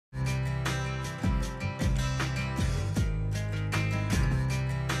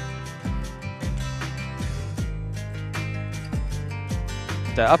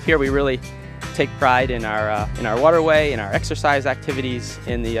up here we really take pride in our waterway, in our exercise activities,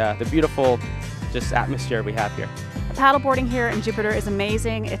 in the beautiful just atmosphere we have here. Paddleboarding here in Jupiter is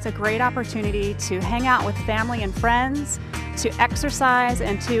amazing. It's a great opportunity to hang out with family and friends, to exercise,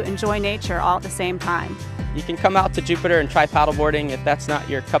 and to enjoy nature all at the same time. You can come out to Jupiter and try paddleboarding. If that's not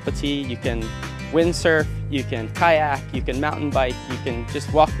your cup of tea, you can windsurf, you can kayak, you can mountain bike, you can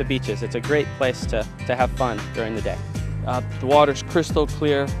just walk the beaches. It's a great place to have fun during the day. The water's crystal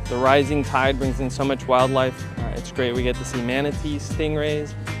clear. The rising tide brings in so much wildlife. It's great. We get to see manatees,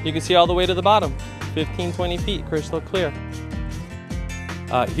 stingrays. You can see all the way to the bottom, 15, 20 feet, crystal clear.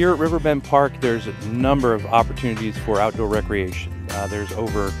 Here at Riverbend Park, there's a number of opportunities for outdoor recreation. There's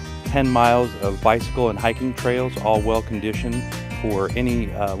over 10 miles of bicycle and hiking trails, all well conditioned for any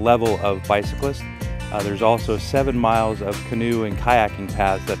level of bicyclist. There's also 7 miles of canoe and kayaking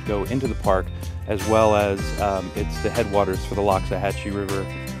paths that go into the park, as well as it's the headwaters for the Loxahatchee River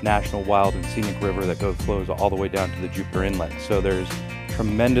National Wild and Scenic River that flows all the way down to the Jupiter Inlet. So there's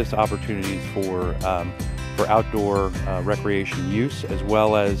tremendous opportunities for outdoor recreation use, as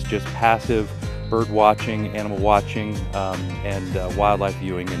well as just passive bird watching, animal watching, and wildlife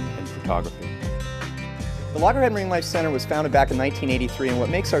viewing and photography. The Loggerhead Marineline Center was founded back in 1983, and what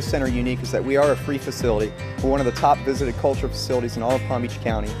makes our center unique is that we are a free facility. We're one of the top visited cultural facilities in all of Palm Beach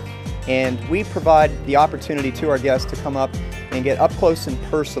County, and we provide the opportunity to our guests to come up and get up close and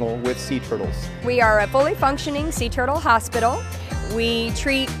personal with sea turtles. We are a fully functioning sea turtle hospital. We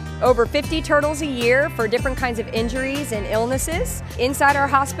treat over 50 turtles a year for different kinds of injuries and illnesses. Inside our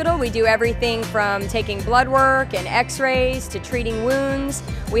hospital, we do everything from taking blood work and x-rays to treating wounds.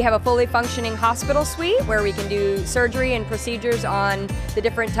 We have a fully functioning hospital suite where we can do surgery and procedures on the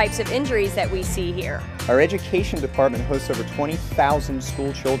different types of injuries that we see here. Our education department hosts over 20,000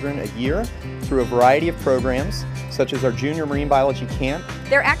 school children a year through a variety of programs, such as our junior marine biology camp.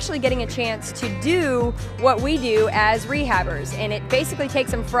 They're actually getting a chance to do what we do as rehabbers, and it basically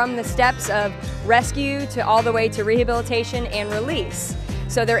takes them from the steps of rescue to all the way to rehabilitation and release.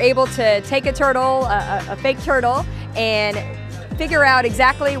 So they're able to take a turtle, a fake turtle, and figure out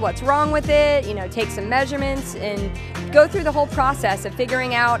exactly what's wrong with it, take some measurements and go through the whole process of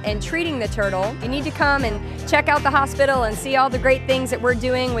figuring out and treating the turtle. You need to come and check out the hospital and see all the great things that we're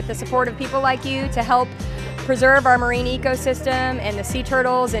doing with the support of people like you to help preserve our marine ecosystem and the sea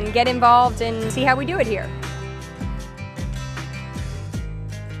turtles, and get involved and see how we do it here.